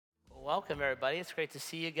Welcome, everybody. It's great to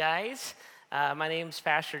see you guys. My name's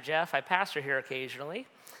Pastor Jeff. I pastor here occasionally,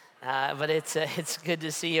 but it's good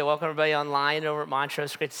to see you. Welcome, everybody online over at Montrose.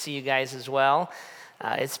 It's great to see you guys as well.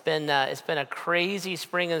 It's been a crazy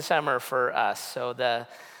spring and summer for us. So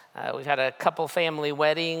we've had a couple family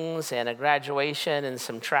weddings and a graduation and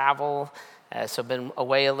some travel. So been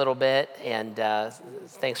away a little bit, and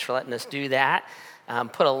thanks for letting us do that.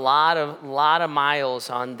 Put a lot of miles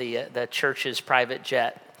on the church's private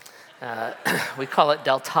jet. We call it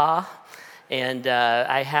Delta, and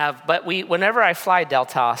whenever I fly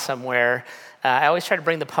Delta somewhere, I always try to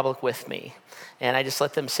bring the public with me, and I just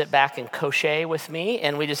let them sit back and crochet with me,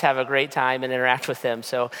 and we just have a great time and interact with them.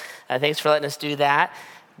 So thanks for letting us do that.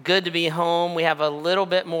 Good to be home. We have a little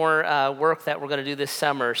bit more work that we're going to do this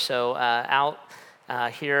summer, so out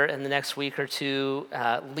here in the next week or two,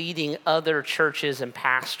 leading other churches and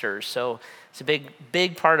pastors. So it's a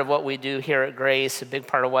big part of what we do here at Grace, a big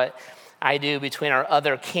part of what I do between our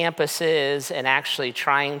other campuses and actually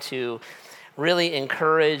trying to really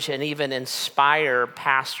encourage and even inspire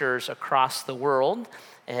pastors across the world.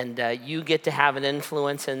 And you get to have an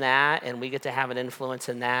influence in that, and we get to have an influence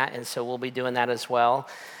in that, and so we'll be doing that as well.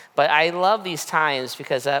 But I love these times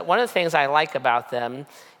because one of the things I like about them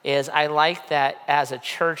is I like that as a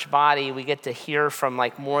church body, we get to hear from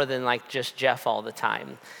more than just Jeff all the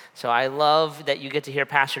time. So I love that you get to hear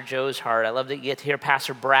Pastor Joe's heart. I love that you get to hear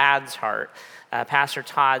Pastor Brad's heart, Pastor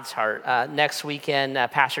Todd's heart. Next weekend,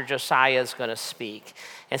 Pastor Josiah is going to speak.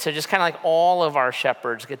 And so just kind of all of our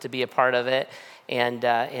shepherds get to be a part of it and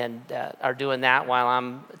are doing that while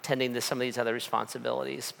I'm attending to some of these other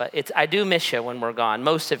responsibilities. But I do miss you when we're gone,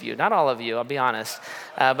 most of you, not all of you, I'll be honest,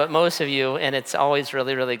 but most of you, and it's always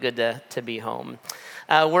really, really good to be home.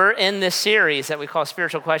 We're in this series that we call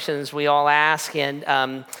Spiritual Questions We All Ask,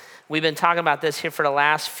 and we've been talking about this here for the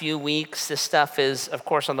last few weeks. This stuff is, of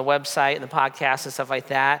course, on the website and the podcast and stuff like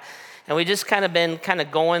that, and we just been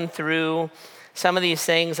going through some of these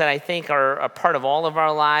things that I think are a part of all of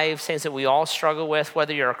our lives, things that we all struggle with,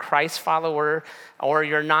 whether you're a Christ follower or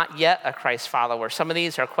you're not yet a Christ follower. Some of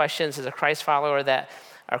these are questions as a Christ follower that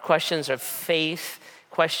are questions of faith,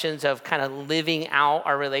 questions of living out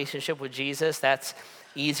our relationship with Jesus. That's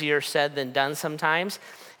easier said than done sometimes.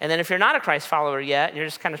 And then if you're not a Christ follower yet, and you're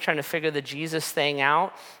just trying to figure the Jesus thing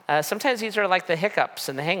out, sometimes these are like the hiccups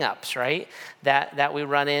and the hang-ups, right, that we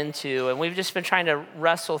run into. And we've just been trying to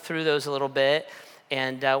wrestle through those a little bit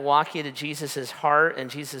and walk you to Jesus' heart and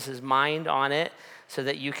Jesus' mind on it so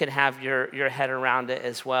that you can have your head around it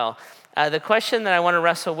as well. The question that I want to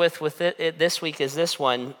wrestle with it this week is this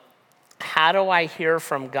one: how do I hear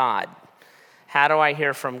from God? How do I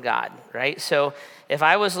hear from God, right? So if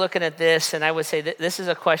I was looking at this, and I would say that this is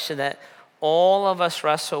a question that all of us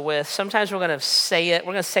wrestle with. Sometimes we're going to say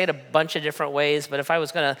it a bunch of different ways, but if I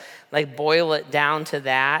was going to boil it down to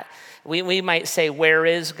that, we might say, where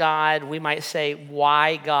is God? We might say,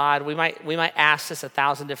 why God? We might ask this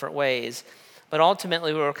 1,000 different ways, but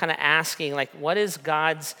ultimately we were asking, what is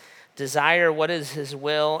God's desire? What is his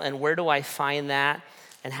will? And where do I find that?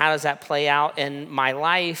 And how does that play out in my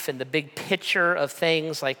life and the big picture of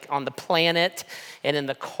things on the planet and in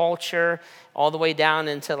the culture, all the way down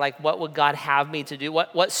into what would God have me to do?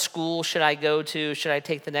 What school should I go to? Should I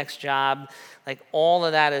take the next job? All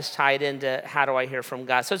of that is tied into how do I hear from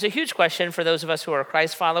God? So it's a huge question for those of us who are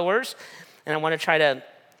Christ followers. And I want to try to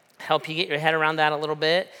help you get your head around that a little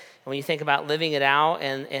bit. And when you think about living it out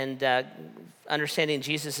and understanding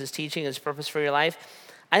Jesus' teaching, his purpose for your life,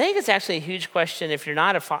 I think it's actually a huge question if you're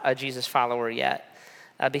not a Jesus follower yet,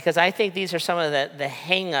 because I think these are some of the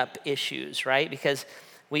hang-up issues, right? Because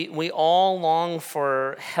we all long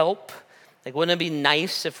for help. Wouldn't it be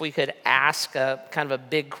nice if we could ask a a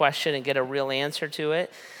big question and get a real answer to it?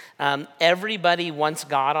 Everybody wants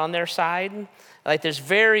God on their side. There's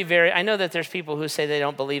I know that there's people who say they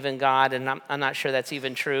don't believe in God, and I'm not sure that's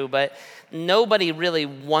even true, but nobody really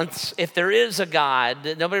wants, if there is a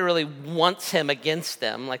God, nobody really wants him against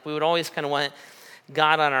them. We would always want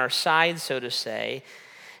God on our side, so to say.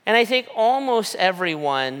 And I think almost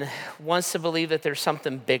everyone wants to believe that there's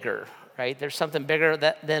something bigger, right? There's something bigger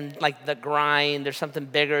than the grind. There's something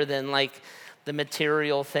bigger than the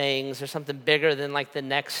material things. There's something bigger than the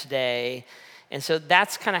next day. And so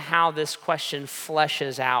that's how this question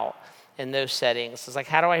fleshes out in those settings. It's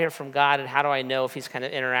how do I hear from God, and how do I know if he's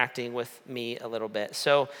interacting with me a little bit?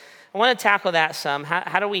 So I want to tackle that some.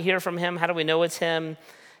 How do we hear from him? How do we know it's him?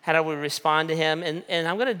 How do we respond to him? And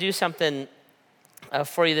I'm going to do something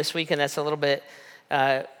for you this week, and that's a little bit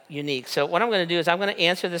unique. So what I'm going to do is I'm going to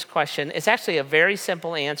answer this question. It's actually a very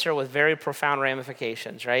simple answer with very profound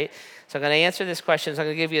ramifications, right? So I'm going to answer this question. So I'm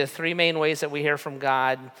going to give you the three main ways that we hear from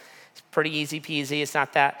God. It's pretty easy peasy.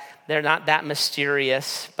 They're not that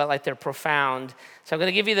mysterious, but like they're profound. So I'm going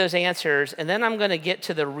to give you those answers, and then I'm going to get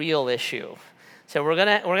to the real issue. So we're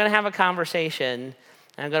gonna have a conversation,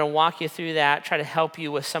 and I'm going to walk you through that, try to help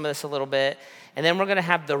you with some of this a little bit, and then we're going to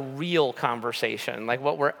have the real conversation, like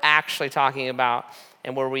what we're actually talking about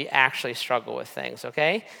and where we actually struggle with things,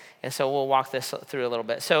 okay? And so we'll walk this through a little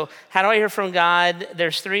bit. So how do I hear from God?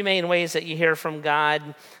 There's three main ways that you hear from God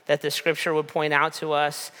that the scripture would point out to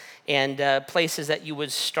us, and places that you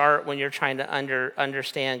would start when you're trying to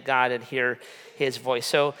understand God and hear his voice.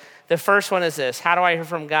 So the first one is this: how do I hear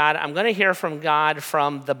from God? I'm going to hear from God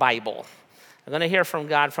from the Bible. I'm going to hear from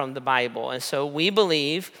God from the Bible. And so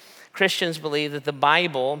Christians believe that the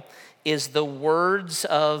Bible is the words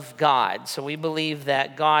of God. So we believe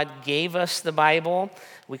that God gave us the Bible.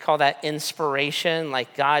 We call that inspiration,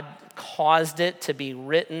 like God caused it to be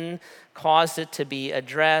written, caused it to be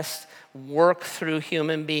addressed, work through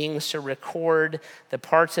human beings to record the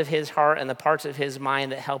parts of his heart and the parts of his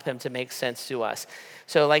mind that help him to make sense to us.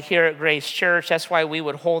 So like here at Grace Church, that's why we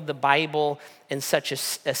would hold the Bible in such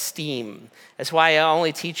esteem. That's why I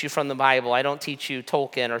only teach you from the Bible. I don't teach you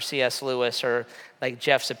Tolkien or C.S. Lewis or like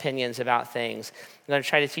Jeff's opinions about things. I'm going to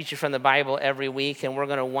try to teach you from the Bible every week, and we're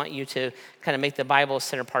going to want you to kind of make the Bible a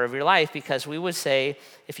center part of your life, because we would say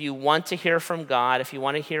if you want to hear from God, if you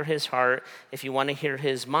want to hear his heart, if you want to hear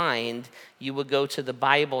his mind, you would go to the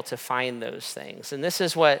Bible to find those things. And this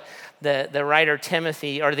is what the writer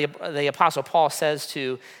Timothy, or the Apostle Paul, says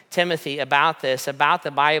to Timothy about this, about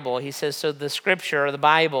the Bible. He says, so the scripture, or the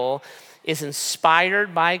Bible, is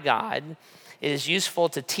inspired by God. It is useful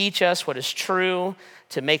to teach us what is true,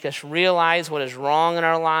 to make us realize what is wrong in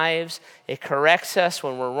our lives. It corrects us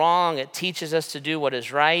when we're wrong. It teaches us to do what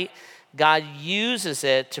is right. God uses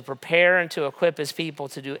it to prepare and to equip his people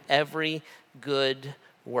to do every good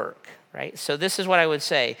work, right? So this is what I would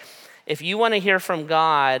say. If you want to hear from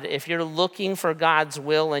God, if you're looking for God's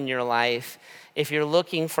will in your life, if you're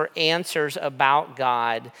looking for answers about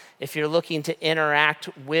God, if you're looking to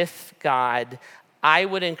interact with God, I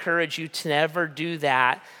would encourage you to never do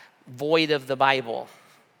that void of the Bible.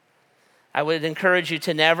 I would encourage you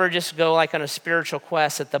to never just go like on a spiritual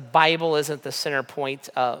quest that the Bible isn't the center point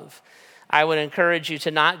of. I would encourage you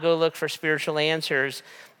to not go look for spiritual answers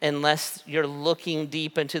unless you're looking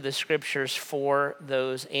deep into the scriptures for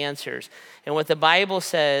those answers. And what the Bible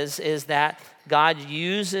says is that God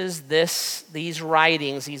uses these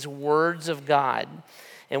writings, these words of God.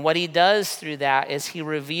 And what he does through that is he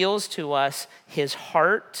reveals to us his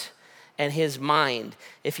heart and his mind.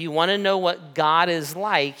 If you want to know what God is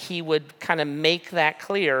like, he would kind of make that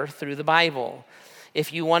clear through the Bible.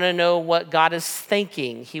 If you want to know what God is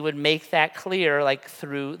thinking, he would make that clear like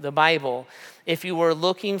through the Bible. If you were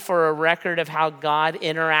looking for a record of how God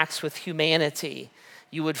interacts with humanity,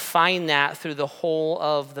 you would find that through the whole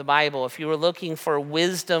of the Bible. If you were looking for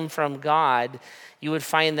wisdom from God, you would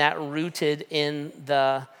find that rooted in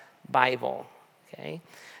the Bible, okay?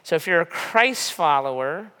 So if you're a Christ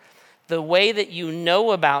follower, the way that you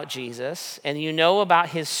know about Jesus and you know about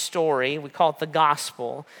his story, we call it the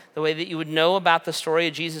gospel, the way that you would know about the story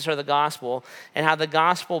of Jesus or the gospel and how the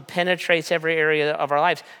gospel penetrates every area of our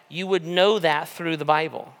lives, you would know that through the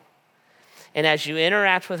Bible. And as you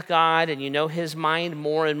interact with God and you know his mind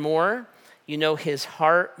more and more, you know his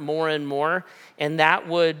heart more and more, and that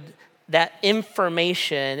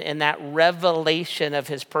information and that revelation of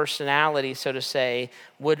his personality, so to say,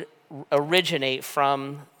 would originate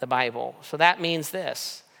from the Bible. So that means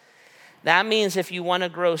this. That means if you want to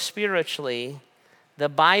grow spiritually, the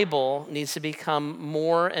Bible needs to become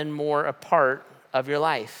more and more a part of your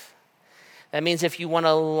life. That means if you want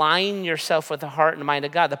to align yourself with the heart and mind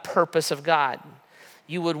of God, the purpose of God,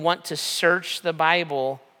 you would want to search the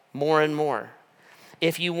Bible more and more.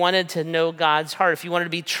 If you wanted to know God's heart, if you wanted to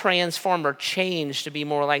be transformed or changed to be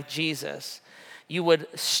more like Jesus, you would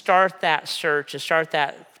start that search and start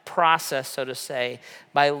that process, so to say,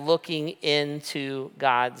 by looking into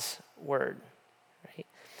God's word. Right?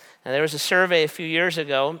 Now, there was a survey a few years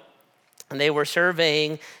ago, and they were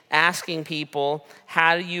surveying, asking people,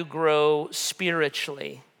 how do you grow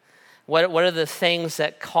spiritually? What are the things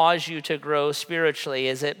that cause you to grow spiritually?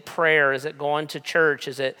 Is it prayer? Is it going to church?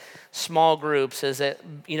 Is it small groups? Is it,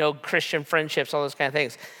 Christian friendships, all those kind of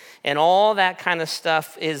things? And all that kind of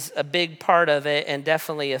stuff is a big part of it and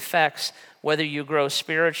definitely affects whether you grow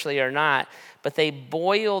spiritually or not. But they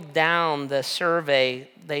boiled down the survey.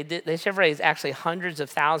 They surveyed actually hundreds of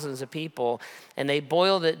thousands of people, and they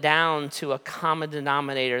boiled it down to a common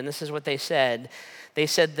denominator. And this is what they said. They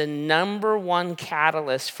said the number one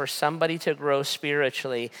catalyst for somebody to grow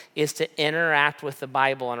spiritually is to interact with the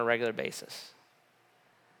Bible on a regular basis.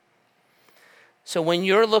 So when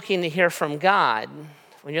you're looking to hear from God,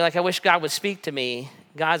 when you're like, I wish God would speak to me,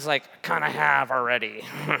 God's like, I kind of have already.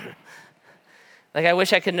 Like, I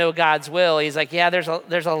wish I could know God's will. He's like, yeah, there's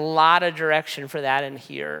a lot of direction for that in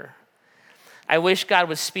here. I wish God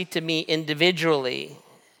would speak to me individually.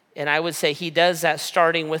 And I would say he does that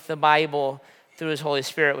starting with the Bible through his Holy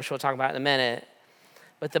Spirit, which we'll talk about in a minute.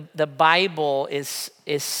 But the Bible is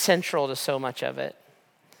central to so much of it.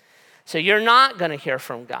 So you're not going to hear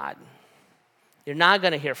from God. You're not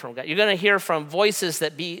going to hear from God. You're going to hear from voices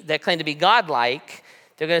that claim to be God-like.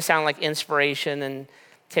 They're going to sound like inspiration and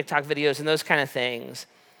TikTok videos and those kind of things.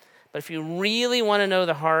 But if you really want to know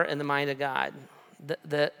the heart and the mind of God,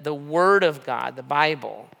 the Word of God, the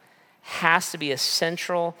Bible, has to be a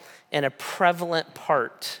central and a prevalent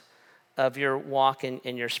part of your walk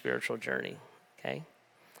in your spiritual journey, okay?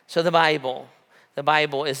 So the Bible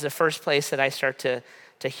is the first place that I start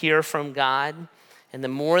to hear from God. And the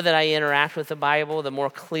more that I interact with the Bible, the more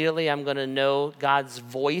clearly I'm going to know God's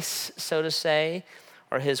voice, so to say,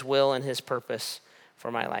 or his will and his purpose for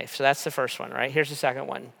my life. So that's the first one, right? Here's the second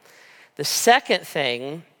one. The second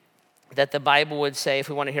thing that the Bible would say, if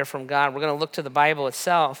we want to hear from God, we're going to look to the Bible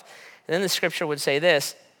itself. And then the scripture would say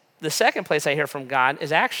this. The second place I hear from God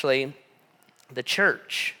is actually the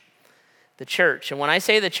church. The church. And when I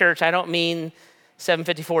say the church, I don't mean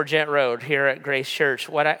 754 Gent Road here at Grace Church.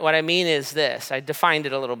 What I mean is this. I defined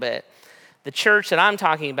it a little bit. The church that I'm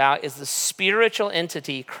talking about is the spiritual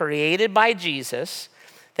entity created by Jesus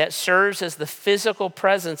that serves as the physical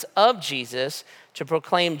presence of Jesus to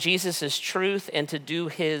proclaim Jesus' truth and to do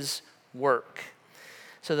his work.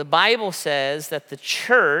 So the Bible says that the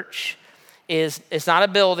church is not a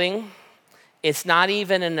building. It's not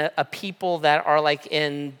even a people that are like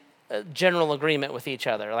in general agreement with each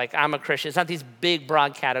other. Like, I'm a Christian. It's not these big,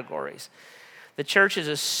 broad categories. The church is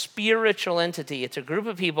a spiritual entity. It's a group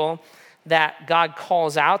of people that God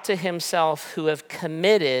calls out to himself who have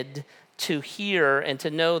committed to hear and to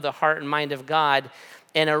know the heart and mind of God.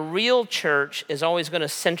 And a real church is always going to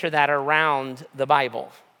center that around the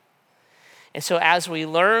Bible. And so as we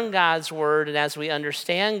learn God's word and as we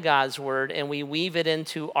understand God's word and we weave it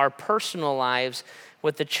into our personal lives,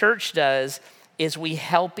 what the church does is we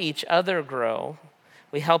help each other grow.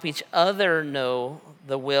 We help each other know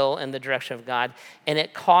the will and the direction of God. And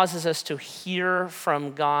it causes us to hear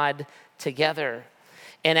from God together.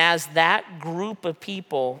 And as that group of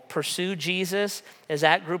people pursue Jesus, as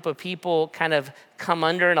that group of people kind of come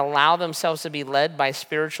under and allow themselves to be led by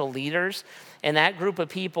spiritual leaders, and that group of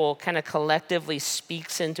people kind of collectively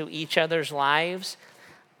speaks into each other's lives,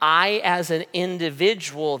 I, as an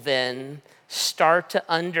individual, then start to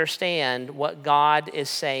understand what God is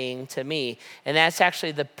saying to me. And that's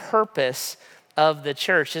actually the purpose of the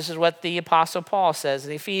church. This is what the Apostle Paul says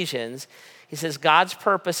in Ephesians. He says, God's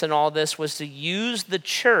purpose in all this was to use the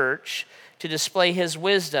church to display his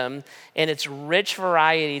wisdom and its rich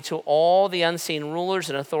variety to all the unseen rulers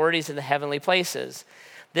and authorities in the heavenly places.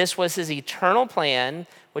 This was his eternal plan,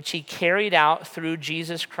 which he carried out through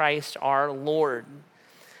Jesus Christ our Lord.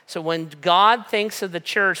 So when God thinks of the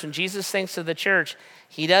church, when Jesus thinks of the church,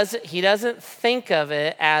 he doesn't think of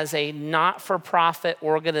it as a not-for-profit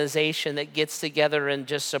organization that gets together and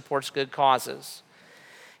just supports good causes.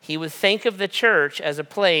 He would think of the church as a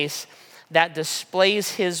place that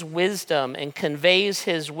displays his wisdom and conveys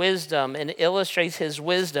his wisdom and illustrates his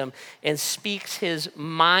wisdom and speaks his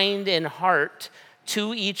mind and heart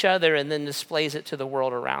to each other and then displays it to the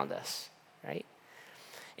world around us, right?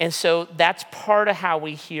 And so that's part of how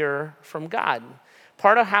we hear from God.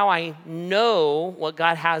 Part of how I know what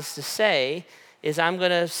God has to say is I'm going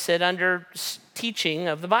to sit under teaching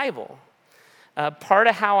of the Bible. Part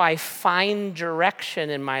of how I find direction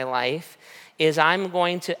in my life is I'm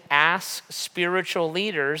going to ask spiritual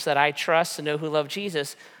leaders that I trust and know who love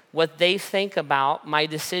Jesus what they think about my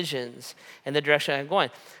decisions and the direction I'm going.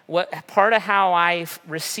 Part of how I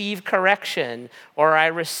receive correction or I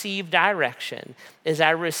receive direction is I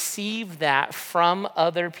receive that from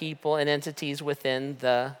other people and entities within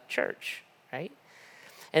the church, right?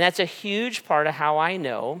 And that's a huge part of how I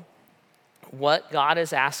know what God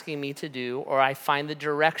is asking me to do, or I find the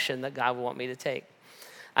direction that God will want me to take.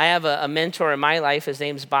 I have a mentor in my life. His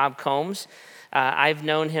name's Bob Combs. I've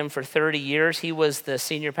known him for 30 years. He was the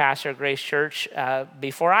senior pastor at Grace Church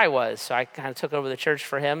before I was. So I kind of took over the church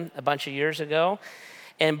for him a bunch of years ago.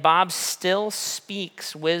 And Bob still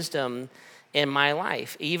speaks wisdom in my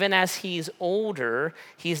life. Even as he's older,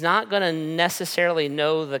 he's not going to necessarily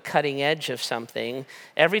know the cutting edge of something.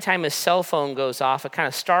 Every time his cell phone goes off, it kind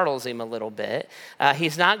of startles him a little bit.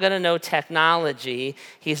 He's not going to know technology.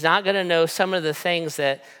 He's not going to know some of the things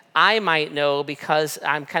that I might know because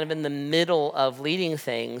I'm kind of in the middle of leading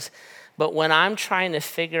things. But when I'm trying to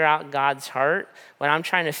figure out God's heart, when I'm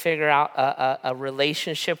trying to figure out a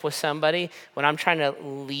relationship with somebody, when I'm trying to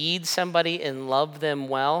lead somebody and love them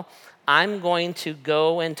well, I'm going to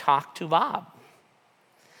go and talk to Bob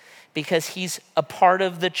because he's a part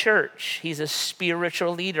of the church. He's a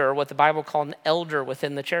spiritual leader, or what the Bible called an elder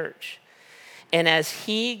within the church. And as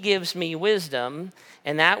he gives me wisdom,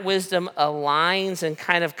 and that wisdom aligns and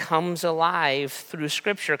kind of comes alive through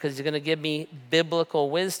Scripture because he's going to give me biblical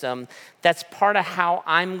wisdom, that's part of how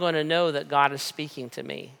I'm going to know that God is speaking to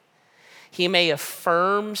me. He may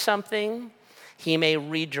affirm something. He may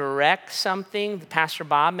redirect something. Pastor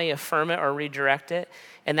Bob may affirm it or redirect it.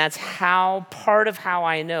 And that's part of how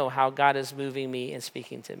I know how God is moving me and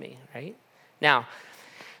speaking to me, right? Now,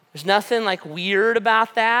 there's nothing like weird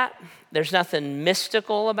about that. There's nothing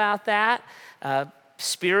mystical about that.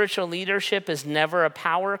 Spiritual leadership is never a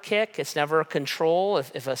power kick. It's never a control.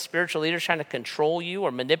 If a spiritual leader is trying to control you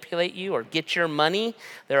or manipulate you or get your money,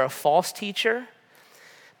 they're a false teacher.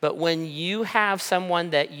 But when you have someone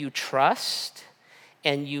that you trust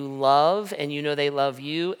and you love and you know they love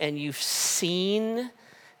you and you've seen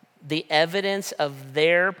the evidence of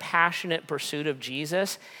their passionate pursuit of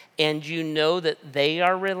Jesus and you know that they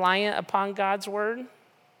are reliant upon God's word,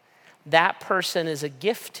 that person is a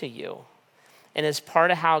gift to you and is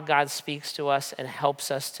part of how God speaks to us and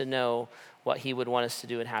helps us to know what he would want us to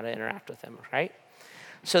do and how to interact with him, right?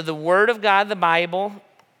 So the word of God, the Bible,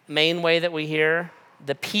 main way that we hear,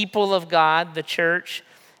 the people of God, the church,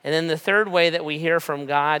 and then the third way that we hear from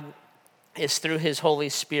God is through his Holy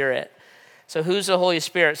Spirit. So who's the Holy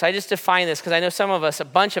Spirit? So I just define this because I know some of us, a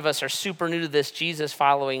bunch of us are super new to this Jesus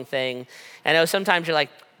following thing. I know sometimes you're like,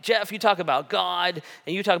 Jeff, you talk about God,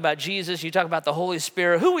 and you talk about Jesus, you talk about the Holy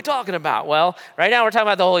Spirit. Who are we talking about? Well, right now we're talking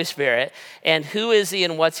about the Holy Spirit. And who is he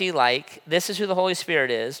and what's he like? This is who the Holy Spirit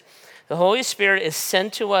is. The Holy Spirit is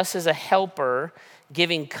sent to us as a helper,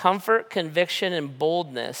 giving comfort, conviction, and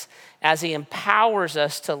boldness as he empowers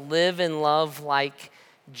us to live and love like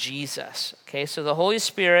Jesus. Okay, so the Holy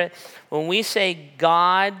Spirit, when we say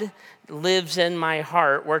God lives in my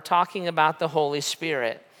heart, we're talking about the Holy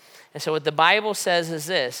Spirit. And so what the Bible says is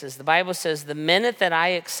this, is the Bible says the minute that I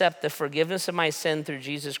accept the forgiveness of my sin through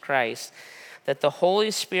Jesus Christ, that the Holy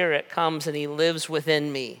Spirit comes and he lives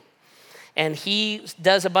within me. And he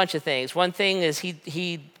does a bunch of things. One thing is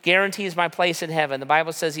he guarantees my place in heaven. The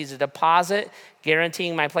Bible says he's a deposit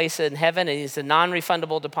guaranteeing my place in heaven, and he's a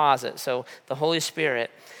non-refundable deposit. So the Holy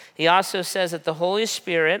Spirit. He also says that the Holy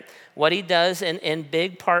Spirit, what he does in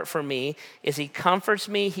big part for me is he comforts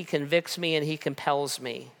me, he convicts me, and he compels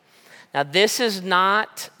me. Now, this is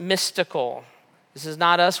not mystical. This is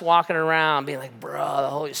not us walking around being like, bro, the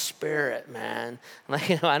Holy Spirit, man. I'm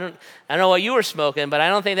like, I don't know what you were smoking, but I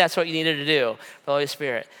don't think that's what you needed to do, the Holy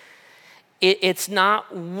Spirit. It's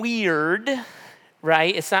not weird,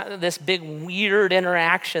 right? It's not this big weird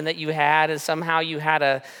interaction that you had and somehow you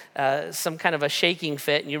had some kind of a shaking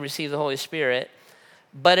fit and you received the Holy Spirit,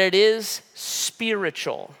 but it is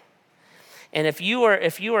spiritual. And if you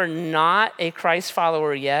are not a Christ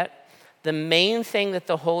follower yet, the main thing that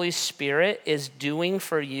the Holy Spirit is doing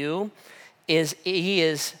for you is he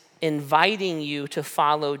is inviting you to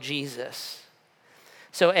follow Jesus.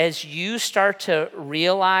 So as you start to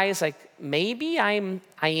realize, like, maybe I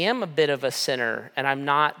am a bit of a sinner and I'm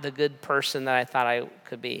not the good person that I thought I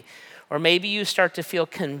could be. Or maybe you start to feel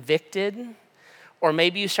convicted, or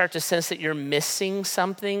maybe you start to sense that you're missing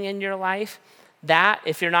something in your life. That,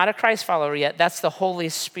 if you're not a Christ follower yet, that's the Holy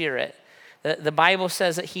Spirit. The Bible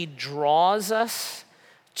says that he draws us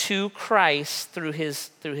to Christ through his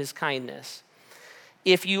kindness.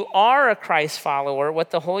 If you are a Christ follower, what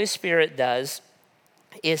the Holy Spirit does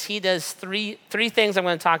is he does three things I'm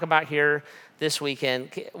going to talk about here this weekend.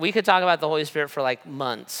 We could talk about the Holy Spirit for like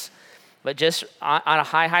months, but just on a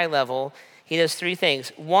high level, he does three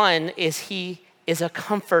things. One is he is a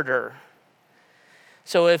comforter.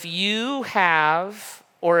 So if you have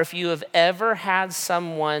ever had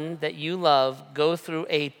someone that you love go through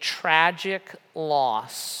a tragic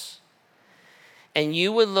loss, and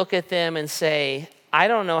you would look at them and say, I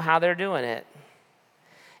don't know how they're doing it.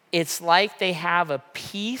 It's like they have a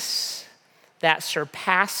peace that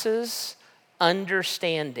surpasses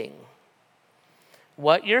understanding.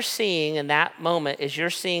 What you're seeing in that moment is you're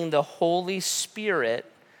seeing the Holy Spirit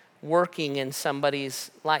working in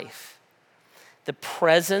somebody's life. The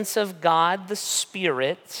presence of God, the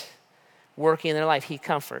Spirit, working in their life. He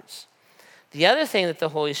comforts. The other thing that the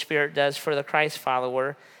Holy Spirit does for the Christ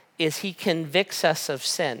follower is he convicts us of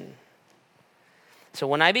sin. So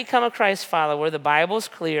when I become a Christ follower, the Bible's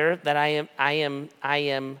clear that I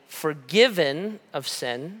am forgiven of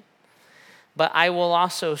sin, but I will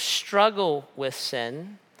also struggle with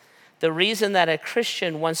sin. The reason that a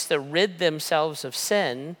Christian wants to rid themselves of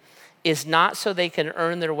sin is not so they can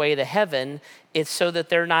earn their way to heaven, it's so that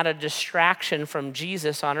they're not a distraction from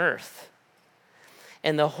Jesus on earth.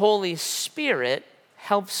 And the Holy Spirit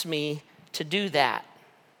helps me to do that.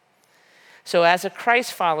 So as a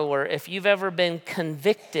Christ follower, if you've ever been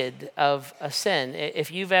convicted of a sin, if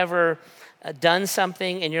you've ever done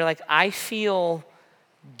something and you're like, I feel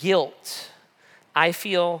guilt, I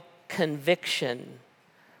feel conviction,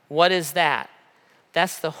 what is that?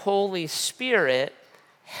 That's the Holy Spirit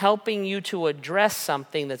helping you to address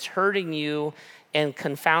something that's hurting you and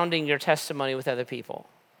confounding your testimony with other people.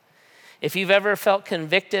 If you've ever felt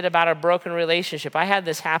convicted about a broken relationship, I had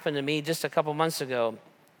this happen to me just a couple months ago.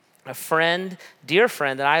 A friend, dear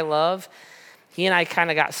friend that I love, he and I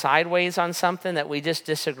kind of got sideways on something that we just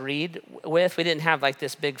disagreed with. We didn't have like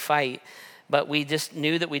this big fight, but we just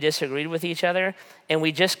knew that we disagreed with each other, and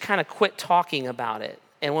we just kind of quit talking about it.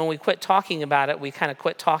 And when we quit talking about it, we kind of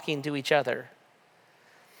quit talking to each other.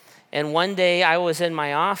 And one day I was in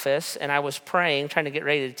my office and I was praying, trying to get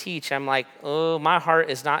ready to teach. I'm like, oh, my heart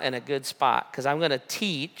is not in a good spot because I'm going to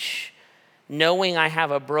teach knowing I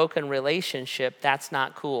have a broken relationship. That's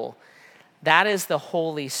not cool. That is the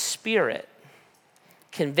Holy Spirit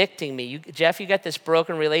convicting me. Jeff, you got this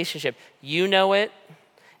broken relationship. You know it,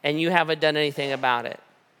 and you haven't done anything about it.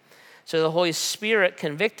 So the Holy Spirit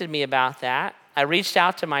convicted me about that. I reached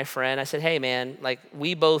out to my friend. I said, hey, man, like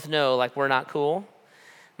we both know like we're not cool.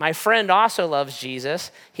 My friend also loves Jesus.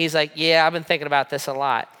 He's like, yeah, I've been thinking about this a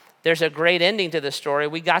lot. There's a great ending to the story.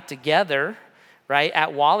 We got together, right,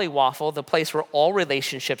 at Wally Waffle, the place where all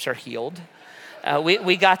relationships are healed.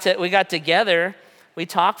 We got together. We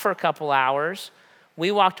talked for a couple hours. We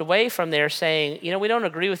walked away from there saying, we don't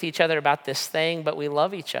agree with each other about this thing, but we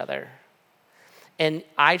love each other. And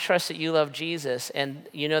I trust that you love Jesus, and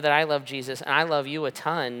you know that I love Jesus, and I love you a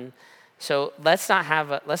ton. So let's not have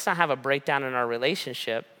a breakdown in our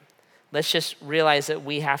relationship. Let's just realize that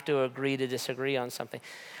we have to agree to disagree on something.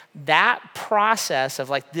 That process of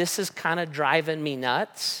like, this is kind of driving me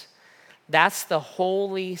nuts, that's the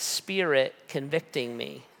Holy Spirit convicting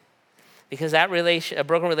me. Because a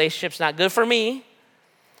broken relationship is not good for me.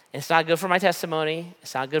 It's not good for my testimony.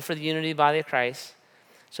 It's not good for the unity of the body of Christ.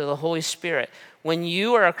 So the Holy Spirit. When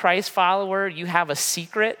you are a Christ follower, you have a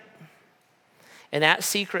secret. And that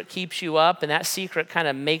secret keeps you up. And that secret kind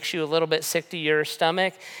of makes you a little bit sick to your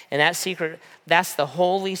stomach. And that secret, that's the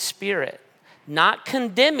Holy Spirit. Not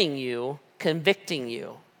condemning you, convicting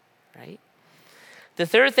you, right? The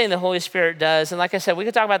third thing the Holy Spirit does, and like I said, we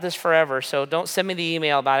could talk about this forever, so don't send me the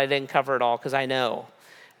email about it. I didn't cover it all because I know,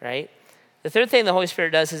 right? The third thing the Holy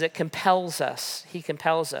Spirit does is it compels us. He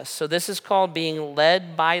compels us. So this is called being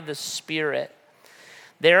led by the Spirit.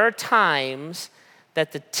 There are times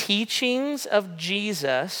that the teachings of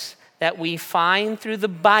Jesus that we find through the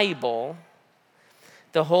Bible,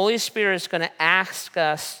 the Holy Spirit is going to ask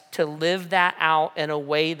us to live that out in a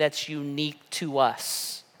way that's unique to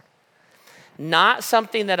us. Not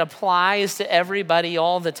something that applies to everybody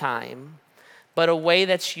all the time, but a way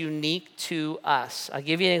that's unique to us. I'll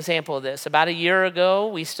give you an example of this. About a year ago,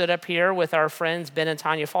 we stood up here with our friends Ben and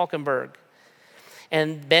Tanya Falkenberg.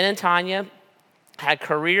 And Ben and Tanya had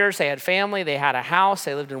careers, they had family, they had a house,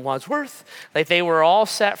 they lived in Wadsworth. Like they were all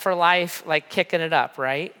set for life, like kicking it up,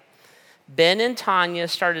 right? Ben and Tanya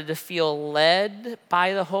started to feel led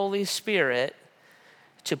by the Holy Spirit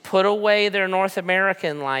to put away their North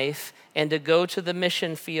American life and to go to the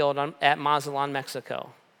mission field at Mazatlan,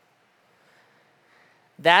 Mexico.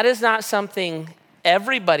 That is not something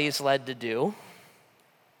everybody's led to do.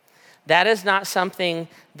 That is not something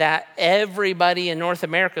that everybody in North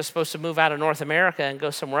America is supposed to move out of North America and go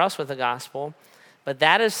somewhere else with the gospel. But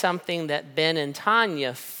that is something that Ben and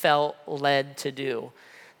Tanya felt led to do.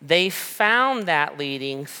 They found that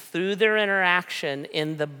leading through their interaction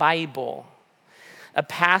in the Bible. A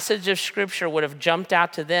passage of scripture would have jumped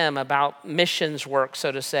out to them about missions work,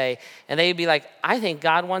 so to say, and they'd be like, I think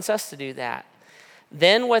God wants us to do that.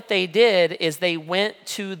 Then what they did is they went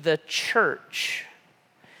to the church.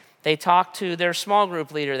 They talked to their small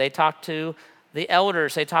group leader. They talked to the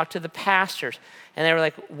elders. They talked to the pastors. And they were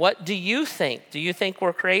like, what do you think? Do you think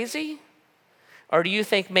we're crazy? Or do you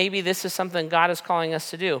think maybe this is something God is calling us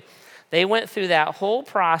to do? They went through that whole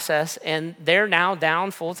process, and they're now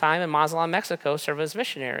down full-time in Mazatlan, Mexico, serving as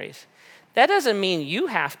missionaries. That doesn't mean you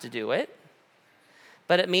have to do it,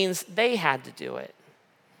 but it means they had to do it.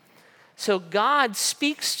 So God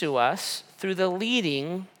speaks to us through the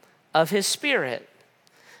leading of his Spirit.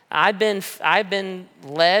 I've been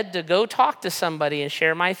led to go talk to somebody and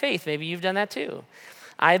share my faith. Maybe you've done that too.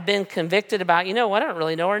 I've been convicted about, I don't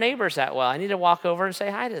really know our neighbors that well. I need to walk over and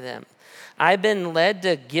say hi to them. I've been led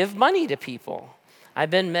to give money to people. I've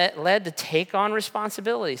been led to take on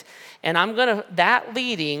responsibilities. And that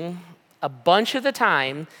leading a bunch of the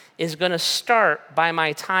time is going to start by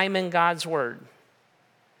my time in God's Word.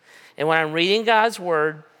 And when I'm reading God's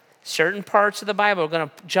Word, certain parts of the Bible are going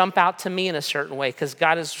to jump out to me in a certain way because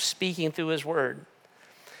God is speaking through His Word.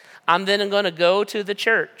 I'm then going to go to the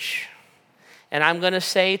church and I'm going to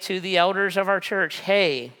say to the elders of our church,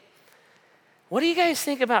 hey, what do you guys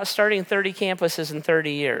think about starting 30 campuses in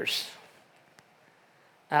 30 years?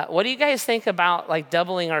 What do you guys think about like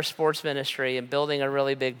doubling our sports ministry and building a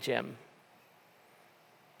really big gym?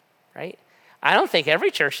 Right? I don't think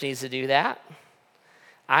every church needs to do that.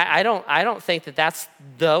 I don't think that that's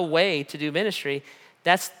the way to do ministry.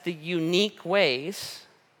 That's the unique ways.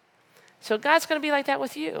 So God's going to be like that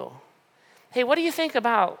with you. Hey, what do you think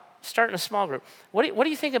about starting a small group? What do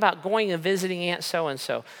you think about going and visiting Aunt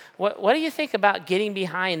so-and-so? What do you think about getting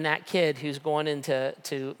behind that kid who's going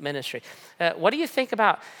into ministry? What do you think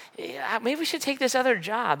about, maybe we should take this other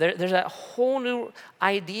job. There's a whole new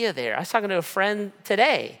idea there. I was talking to a friend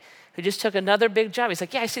today who just took another big job. He's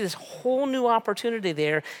like, yeah, I see this whole new opportunity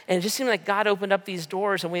there. And it just seemed like God opened up these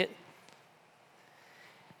doors. And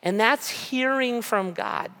that's hearing from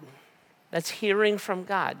God. That's hearing from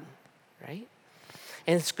God, right?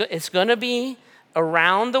 And it's going to be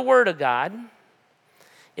around the Word of God.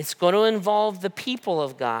 It's going to involve the people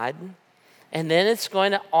of God. And then it's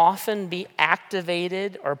going to often be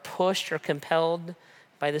activated or pushed or compelled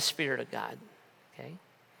by the Spirit of God, okay?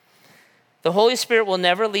 The Holy Spirit will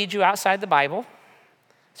never lead you outside the Bible.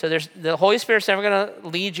 So the Holy Spirit's never going to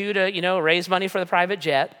lead you to, raise money for the private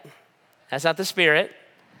jet. That's not the Spirit.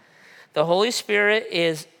 The Holy Spirit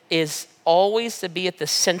is always to be at the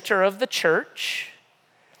center of the church.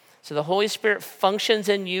 So the Holy Spirit functions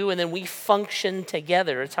in you, and then we function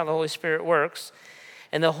together. That's how the Holy Spirit works.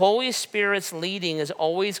 And the Holy Spirit's leading is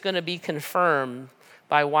always going to be confirmed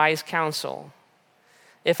by wise counsel.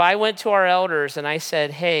 If I went to our elders and I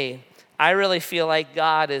said, hey, I really feel like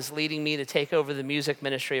God is leading me to take over the music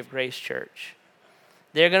ministry of Grace Church,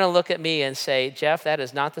 they're going to look at me and say, Jeff, that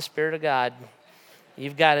is not the Spirit of God.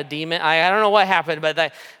 You've got a demon. I don't know what happened,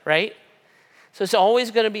 but right? So it's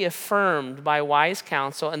always going to be affirmed by wise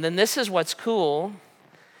counsel. And then this is what's cool.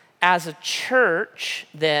 As a church,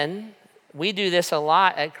 then, we do this a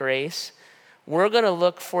lot at Grace. We're going to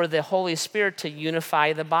look for the Holy Spirit to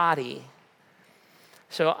unify the body.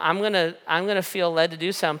 So I'm going to feel led to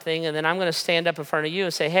do something, and then I'm going to stand up in front of you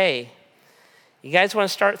and say, hey, you guys want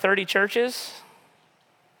to start 30 churches?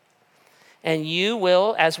 And you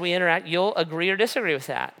will, as we interact, you'll agree or disagree with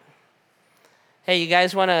that. Hey, you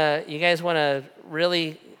guys want to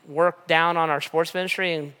really work down on our sports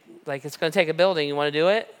ministry, and like it's going to take a building. You want to do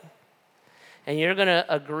it? And you're going to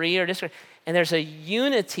agree or disagree. And there's a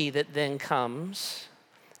unity that then comes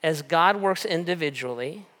as God works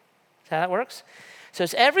individually. Is that how it works? So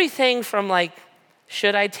it's everything from like,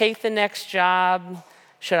 should I take the next job?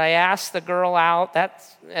 Should I ask the girl out?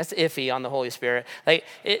 That's iffy on the Holy Spirit. What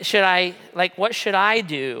should I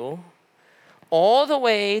do? All the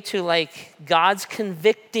way to like God's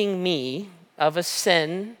convicting me of a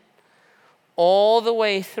sin, all the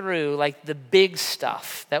way through like the big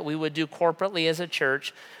stuff that we would do corporately as a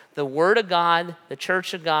church, the Word of God, the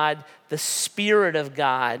Church of God, the Spirit of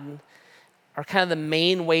God are kind of the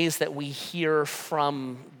main ways that we hear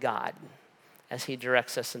from God as He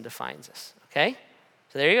directs us and defines us, okay?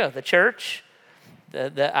 So there you go, the church,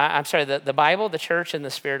 the Bible, the church, and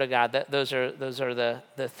the Spirit of God. Those are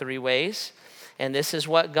the three ways. And this is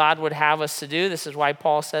what God would have us to do. This is why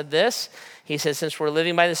Paul said this. He says, since we're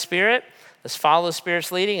living by the Spirit, let's follow the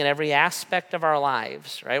Spirit's leading in every aspect of our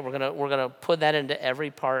lives, right? We're gonna put that into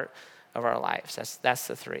every part of our lives. That's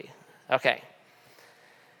the three. Okay.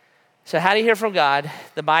 So how do you hear from God?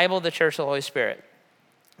 The Bible, the church, the Holy Spirit.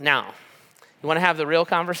 Now, you want to have the real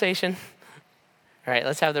conversation? All right,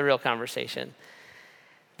 let's have the real conversation.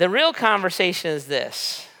 The real conversation is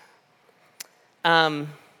this.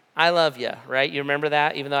 I love you, right? You remember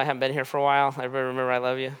that? Even though I haven't been here for a while, everybody remember I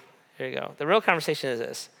love you? Here you go. The real conversation is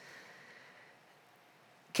this.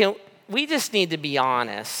 We just need to be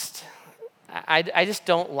honest. I just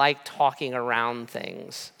don't like talking around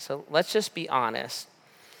things. So let's just be honest.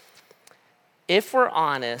 If we're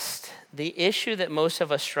honest, the issue that most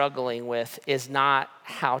of us struggling with is not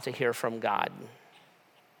how to hear from God.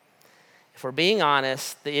 If we're being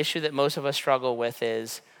honest, the issue that most of us struggle with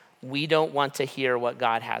is we don't want to hear what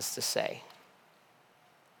God has to say.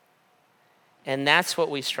 And that's what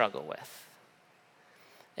we struggle with.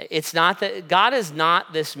 It's not that God is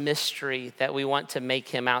not this mystery that we want to make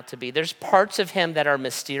him out to be. There's parts of him that are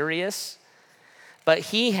mysterious, but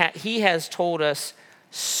he has told us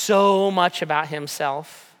so much about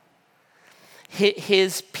himself.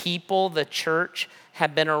 His people, the church,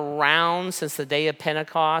 have been around since the day of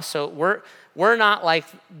Pentecost. So we're not like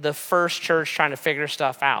the first church trying to figure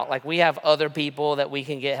stuff out. Like, we have other people that we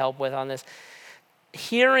can get help with on this.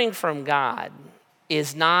 Hearing from God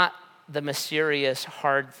is not the mysterious,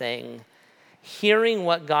 hard thing. Hearing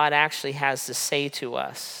what God actually has to say to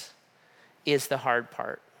us is the hard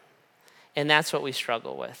part. And that's what we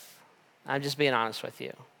struggle with. I'm just being honest with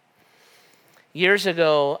you. Years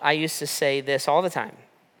ago, I used to say this all the time.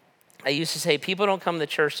 I used to say, people don't come to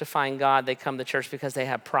church to find God, they come to church because they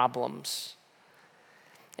have problems.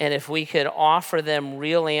 And if we could offer them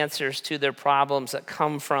real answers to their problems that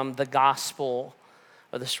come from the gospel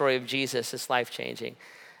or the story of Jesus, it's life-changing.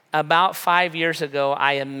 About 5 years ago,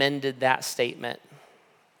 I amended that statement.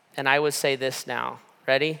 And I would say this now.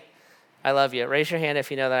 Ready? I love you. Raise your hand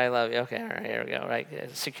if you know that I love you. Okay, all right, here we go. Right.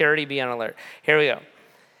 Security, be on alert. Here we go.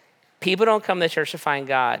 People don't come to church to find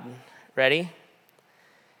God. Ready?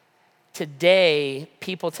 Today,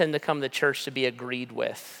 people tend to come to church to be agreed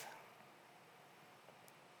with.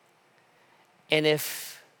 And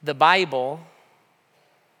if the Bible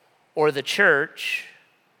or the church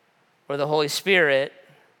or the Holy Spirit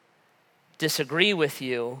disagree with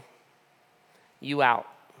you, you out.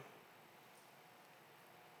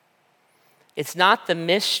 It's not the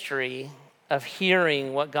mystery of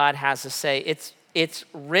hearing what God has to say. It's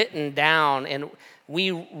written down, and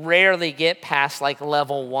we rarely get past like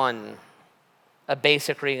level 1, a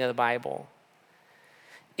basic reading of the Bible.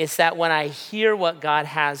 It's that when I hear what God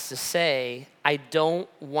has to say, I don't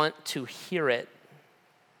want to hear it.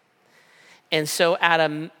 And so at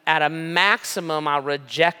a maximum, I'll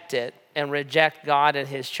reject it and reject God and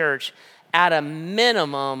his church. At a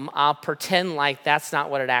minimum, I'll pretend like that's not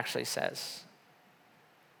what it actually says.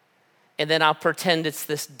 And then I'll pretend it's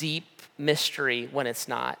this deep mystery when it's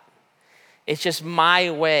not. It's just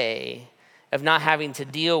my way of not having to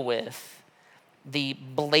deal with the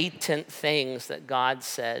blatant things that God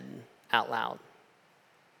said out loud.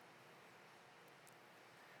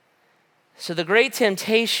 So the great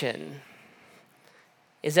temptation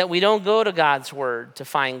is that we don't go to God's word to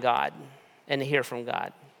find God and to hear from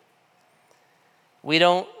God. We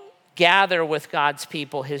don't gather with God's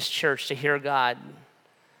people, his church, to hear God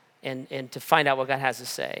and to find out what God has to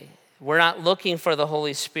say. We're not looking for the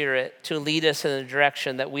Holy Spirit to lead us in the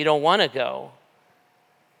direction that we don't want to go.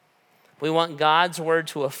 We want God's word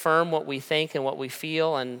to affirm what we think and what we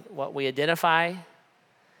feel and what we identify.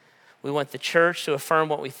 We want the church to affirm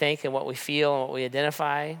what we think and what we feel and what we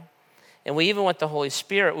identify. And we even want the Holy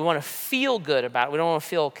Spirit, we want to feel good about it. We don't want to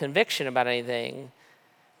feel conviction about anything.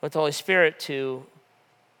 We want the Holy Spirit to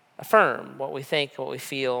affirm what we think, what we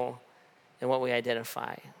feel, and what we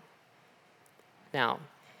identify. Now,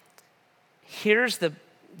 here's the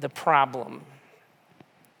problem.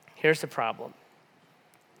 Here's the problem.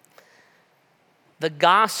 The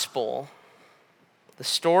gospel, the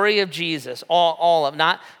story of Jesus, all of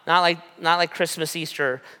not like Christmas,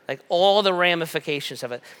 Easter, like all the ramifications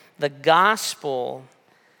of it. The gospel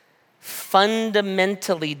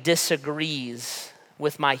fundamentally disagrees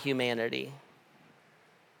with my humanity.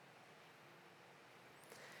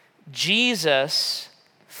 Jesus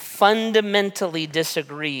fundamentally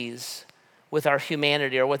disagrees with our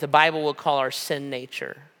humanity, or what the Bible will call our sin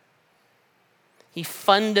nature. He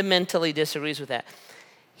fundamentally disagrees with that.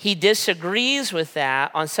 He disagrees with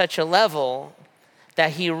that on such a level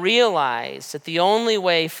that he realized that the only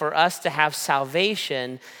way for us to have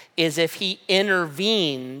salvation is if he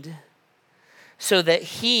intervened so that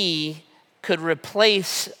he could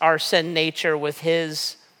replace our sin nature with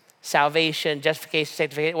his salvation, justification,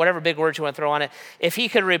 sanctification, whatever big words you want to throw on it, if he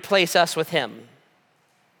could replace us with him.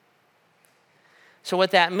 So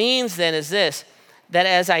what that means then is this, that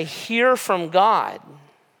as I hear from God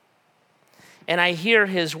and I hear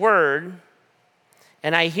his word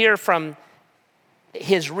and I hear from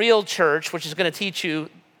his real church, which is going to teach you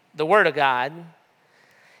the word of God,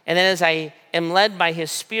 and then as I am led by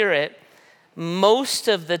his Spirit, most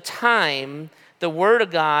of the time, the word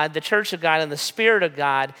of God, the church of God, and the Spirit of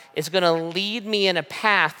God is going to lead me in a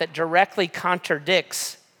path that directly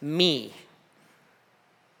contradicts me.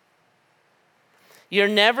 You're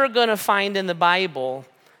never going to find in the Bible,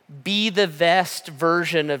 be the best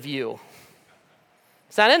version of you.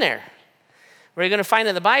 It's not in there. What you're going to find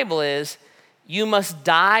in the Bible is, you must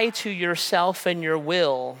die to yourself and your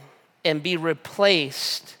will and be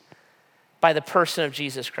replaced by the person of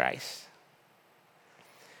Jesus Christ.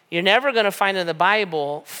 You're never going to find in the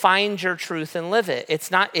Bible, find your truth and live it.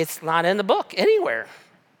 It's not in the book anywhere.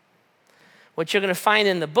 What you're going to find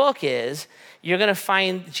in the book is, you're going to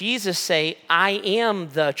find Jesus say, I am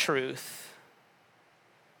the truth.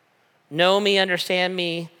 Know me, understand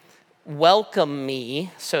me, welcome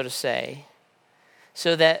me, so to say,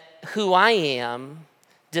 so that who I am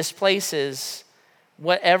displaces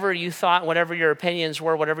whatever you thought, whatever your opinions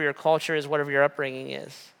were, whatever your culture is, whatever your upbringing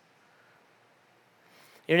is.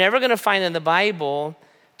 You're never going to find in the Bible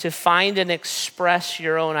to find and express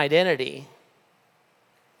your own identity.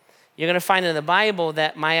 You're going to find in the Bible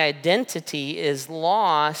that my identity is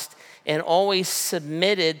lost and always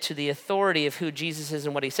submitted to the authority of who Jesus is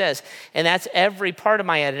and what he says. And that's every part of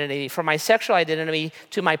my identity, from my sexual identity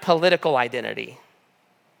to my political identity.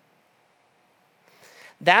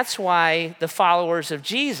 That's why the followers of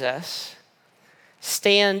Jesus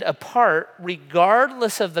stand apart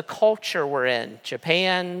regardless of the culture we're in.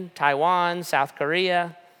 Japan, Taiwan, South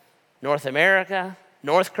Korea, North America,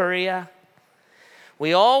 North Korea.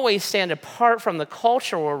 We always stand apart from the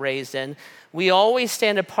culture we're raised in. We always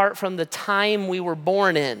stand apart from the time we were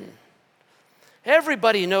born in.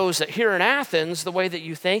 Everybody knows that here in Athens, the way that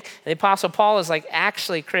you think, and the Apostle Paul is like,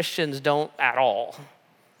 actually Christians don't at all.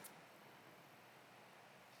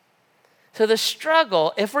 So the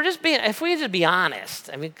struggle, if we just be honest,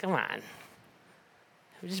 I mean, come on.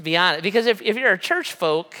 Just be honest. Because if you're a church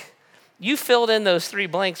folk, you filled in those 3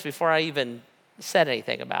 blanks before I even said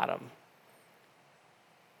anything about them.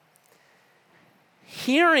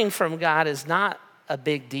 Hearing from God is not a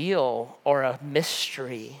big deal or a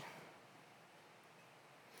mystery.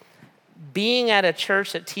 Being at a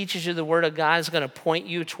church that teaches you the Word of God is going to point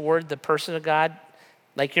you toward the person of God,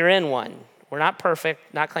 like you're in one. We're not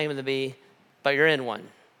perfect, not claiming to be, but you're in one.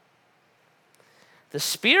 The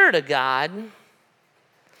Spirit of God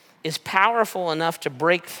is powerful enough to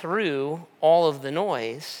break through all of the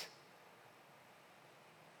noise.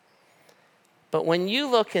 But when you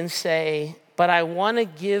look and say, but I want to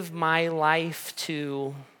give my life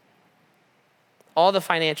to all the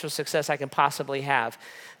financial success I can possibly have.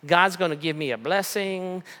 God's going to give me a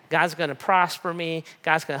blessing. God's going to prosper me.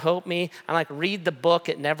 God's going to help me. I'm like, read the book.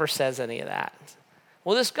 It never says any of that.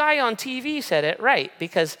 Well, this guy on TV said it right,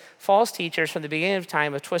 because false teachers from the beginning of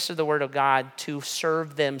time have twisted the word of God to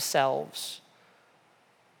serve themselves.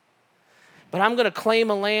 But I'm going to claim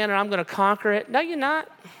a land and I'm going to conquer it. No, you're not.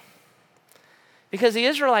 Because the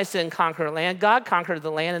Israelites didn't conquer the land. God conquered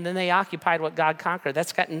the land, and then they occupied what God conquered.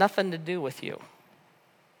 That's got nothing to do with you.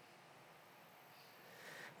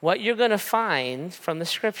 What you're going to find from the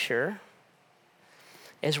scripture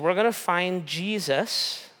is we're going to find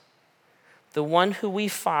Jesus, the one who we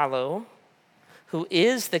follow, who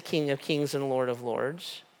is the King of Kings and Lord of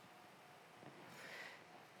Lords,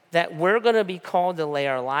 that we're going to be called to lay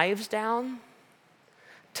our lives down,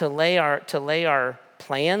 to lay our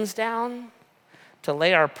plans down, to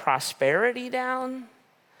lay our prosperity down,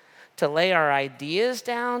 to lay our ideas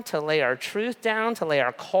down, to lay our truth down, to lay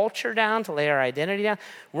our culture down, to lay our identity down.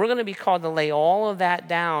 We're going to be called to lay all of that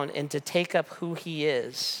down and to take up who he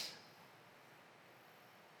is.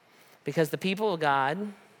 Because the people of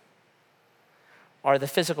God are the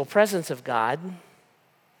physical presence of God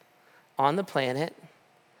on the planet,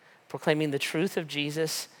 proclaiming the truth of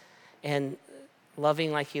Jesus and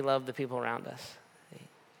loving like he loved the people around us.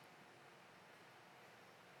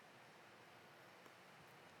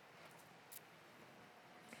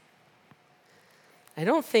 I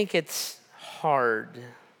don't think it's hard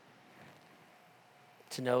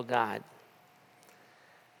to know God.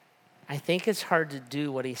 I think it's hard to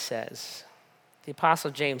do what he says. The Apostle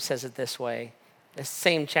James says it this way. The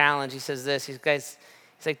same challenge, he says this. He's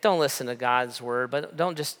like, don't listen to God's word, but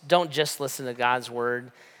don't just listen to God's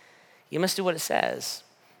word. You must do what it says.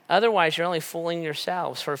 Otherwise, you're only fooling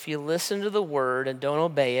yourselves. For if you listen to the word and don't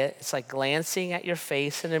obey it, it's like glancing at your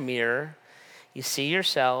face in a mirror. You see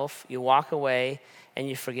yourself, you walk away, and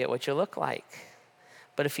you forget what you look like.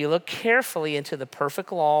 But if you look carefully into the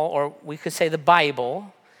perfect law, or we could say the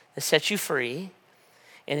Bible, that sets you free,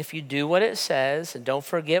 and if you do what it says and don't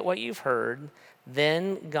forget what you've heard,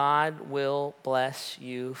 then God will bless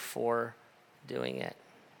you for doing it.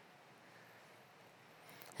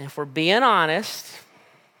 And if we're being honest,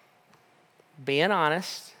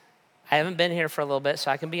 I haven't been here for a little bit, so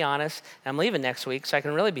I can be honest. I'm leaving next week, so I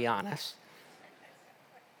can really be honest.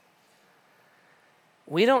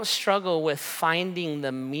 We don't struggle with finding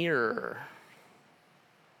the mirror.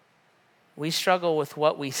 We struggle with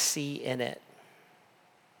what we see in it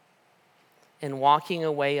and walking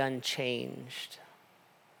away unchanged.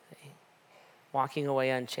 Walking away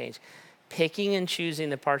unchanged. Picking and choosing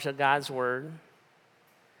the parts of God's word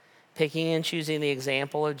picking and choosing the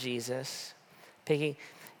example of Jesus, picking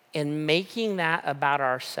and making that about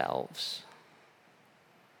ourselves,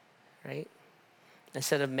 right?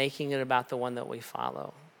 Instead of making it about the one that we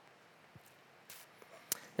follow.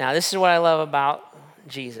 Now, this is what I love about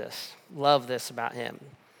Jesus. Love this about him.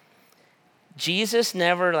 Jesus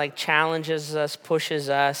never challenges us, pushes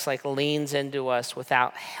us, leans into us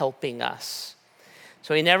without helping us.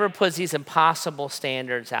 So he never puts these impossible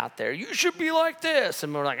standards out there. You should be like this.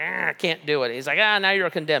 And we're like, I can't do it. He's like, now you're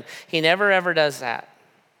condemned. He never, ever does that.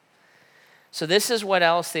 So this is what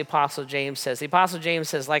else the Apostle James says. The Apostle James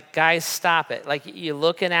says, guys, stop it. You're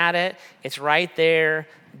looking at it. It's right there.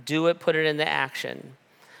 Do it. Put it into action.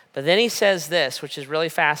 But then he says this, which is really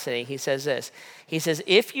fascinating. He says this. He says,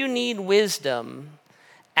 if you need wisdom,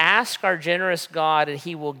 ask our generous God and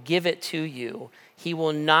he will give it to you. He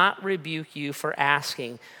will not rebuke you for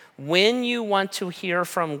asking. When you want to hear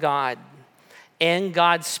from God and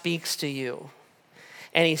God speaks to you,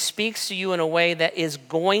 and he speaks to you in a way that is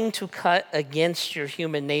going to cut against your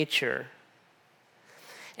human nature,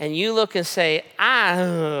 and you look and say,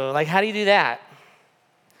 how do you do that?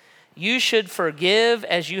 You should forgive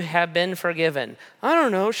as you have been forgiven. I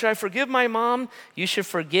don't know, should I forgive my mom? You should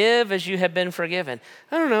forgive as you have been forgiven.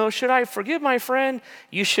 I don't know, should I forgive my friend?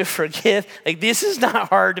 You should forgive. This is not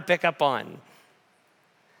hard to pick up on.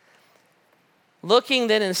 Looking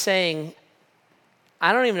then and saying,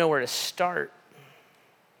 I don't even know where to start.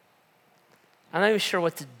 I'm not even sure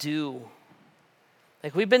what to do.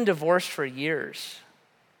 We've been divorced for years,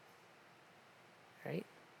 right?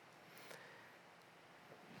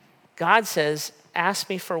 God says, ask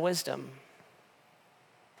me for wisdom,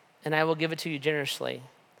 and I will give it to you generously.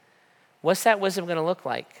 What's that wisdom going to look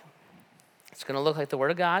like? It's going to look like the Word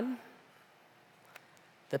of God,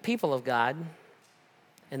 the people of God,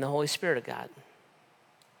 and the Holy Spirit of God.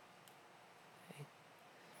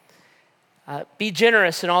 Be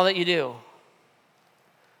generous in all that you do.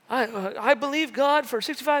 I believe God for a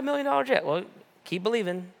 $65 million jet. Well, keep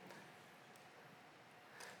believing.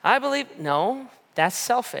 No, that's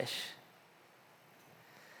selfish.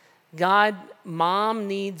 God, mom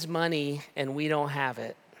needs money and we don't have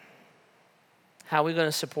it. How are we going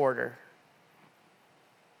to support her?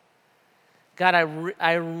 God,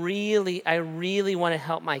 I really want to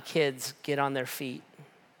help my kids get on their feet.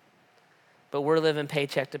 But we're living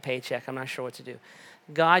paycheck to paycheck. I'm not sure what to do.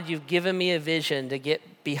 God, you've given me a vision to get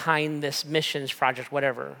behind this missions project,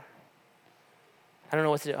 whatever. I don't know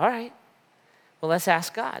what to do. All right. Well, let's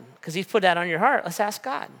ask God, because he's put that on your heart. Let's ask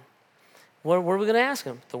God. What are we going to ask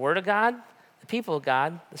him? The Word of God, the people of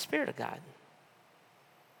God, the Spirit of God.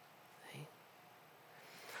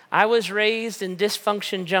 I was raised in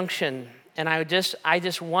dysfunction junction, and I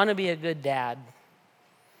just want to be a good dad.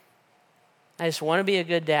 I just want to be a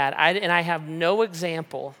good dad. And I have no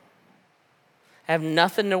example. I have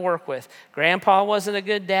nothing to work with. Grandpa wasn't a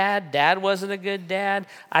good dad. Dad wasn't a good dad.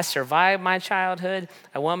 I survived my childhood.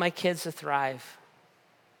 I want my kids to thrive.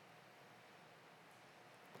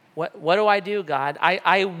 What do I do, God?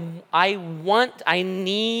 I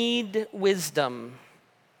need wisdom.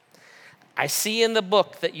 I see in the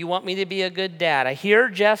book that you want me to be a good dad. I hear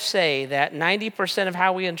Jeff say that 90% of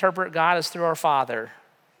how we interpret God is through our Father.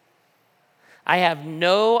 I have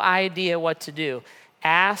no idea what to do.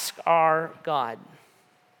 Ask our God.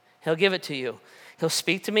 He'll give it to you. He'll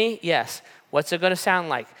speak to me? Yes. What's it going to sound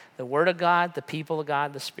like? The Word of God, the people of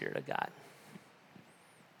God, the Spirit of God.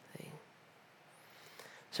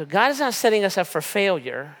 So God is not setting us up for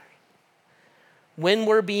failure when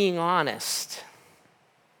we're being honest.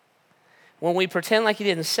 When we pretend like he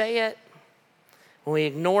didn't say it, when we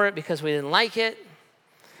ignore it because we didn't like it,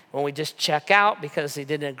 when we just check out because he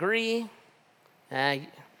didn't agree,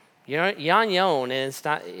 you're on your own and it's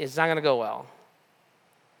not going to go well.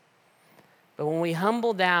 But when we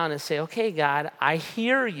humble down and say, okay, God, I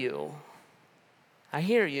hear you. I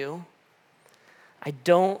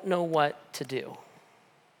don't know what to do.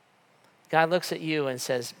 God looks at you and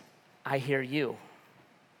says, I hear you,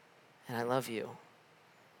 and I love you,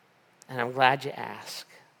 and I'm glad you asked.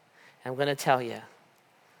 And I'm going to tell you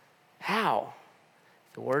how.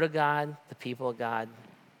 The Word of God, the people of God,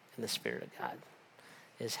 and the Spirit of God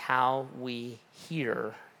is how we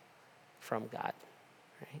hear from God.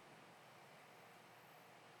 Right?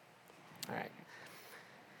 All right.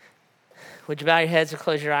 Would you bow your heads and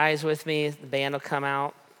close your eyes with me? The band will come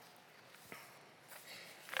out.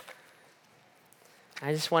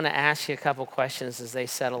 I just want to ask you a couple questions as they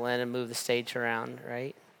settle in and move the stage around,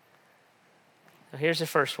 right? So here's the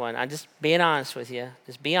first one. I'm just being honest with you.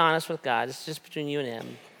 Just be honest with God. It's just between you and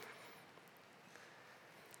him.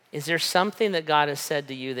 Is there something that God has said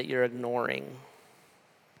to you that you're ignoring?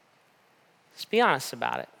 Just be honest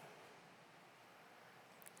about it.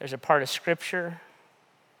 There's a part of Scripture.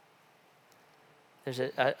 There's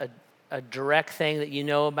a direct thing that you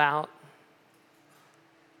know about.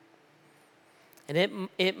 And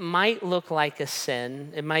it might look like a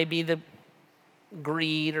sin. It might be the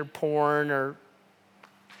greed or porn or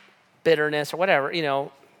bitterness or whatever,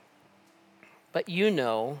 but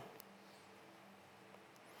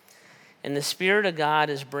and the Spirit of God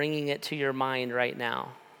is bringing it to your mind right now.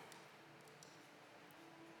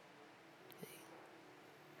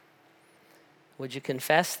 Would you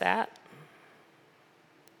confess that?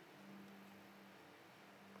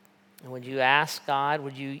 And would you ask God,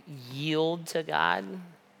 would you yield to God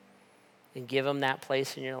and give him that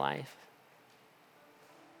place in your life?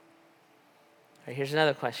 All right, here's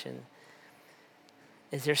another question.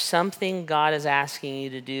 Is there something God is asking you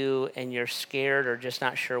to do and you're scared or just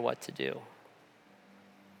not sure what to do?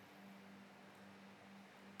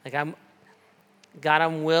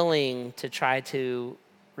 I'm willing to try to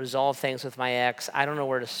resolve things with my ex. I don't know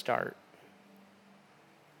where to start.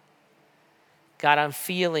 God, I'm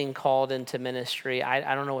feeling called into ministry.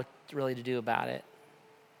 I don't know what really to do about it.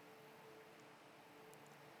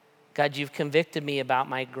 God, you've convicted me about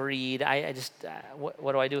my greed.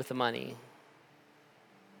 What do I do with the money?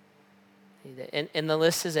 And the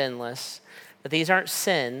list is endless. But these aren't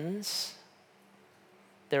sins.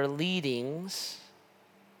 They're leadings.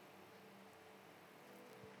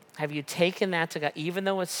 Have you taken that to God, even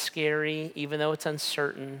though it's scary, even though it's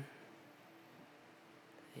uncertain?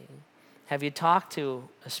 Have you talked to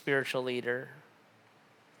a spiritual leader?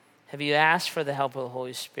 Have you asked for the help of the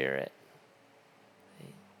Holy Spirit?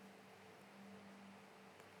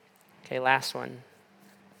 Okay, last one.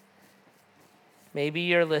 Maybe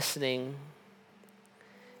you're listening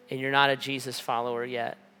and you're not a Jesus follower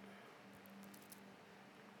yet.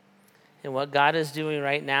 And what God is doing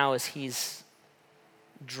right now is he's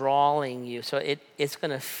drawing you. So it's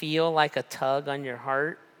going to feel like a tug on your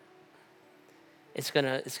heart. It's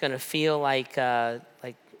gonna feel like I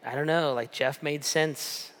don't know, like Jeff made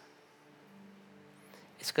sense.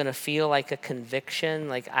 It's gonna feel like a conviction,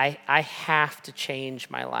 like I have to change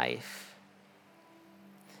my life.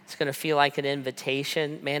 It's gonna feel like an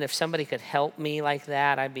invitation. Man, if somebody could help me like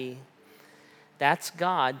that, that's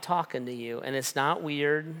God talking to you. And it's not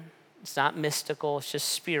weird, it's not mystical, it's just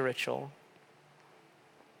spiritual.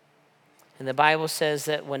 And the Bible says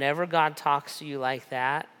that whenever God talks to you like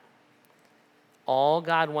that, all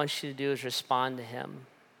God wants you to do is respond to him.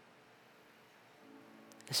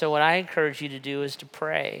 So what I encourage you to do is to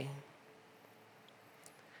pray.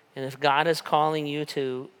 And if God is calling you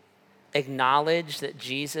to acknowledge that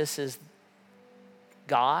Jesus is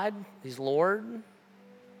God, he's Lord,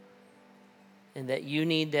 and that you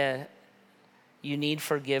need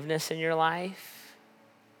forgiveness in your life,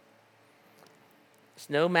 there's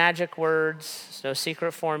no magic words, there's no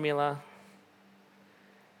secret formula.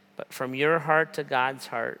 But from your heart to God's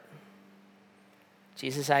heart,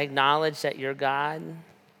 Jesus, I acknowledge that you're God.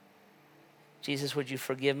 Jesus, would you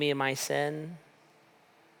forgive me of my sin?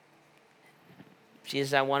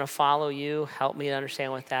 Jesus, I want to follow you. Help me to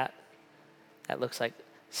understand what that looks like.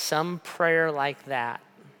 Some prayer like that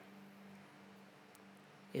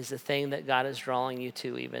is the thing that God is drawing you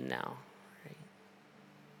to even now. Right?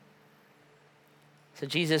 So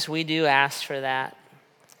Jesus, we do ask for that.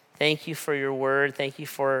 Thank you for your word. Thank you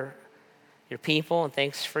for your people, and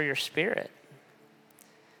thanks for your Spirit.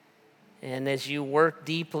 And as you work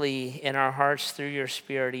deeply in our hearts through your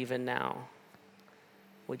Spirit even now,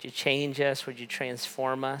 would you change us? Would you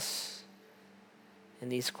transform us? In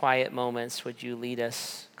these quiet moments, would you lead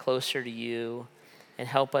us closer to you and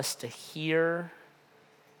help us to hear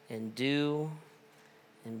and do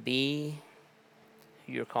and be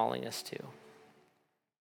who you're calling us to?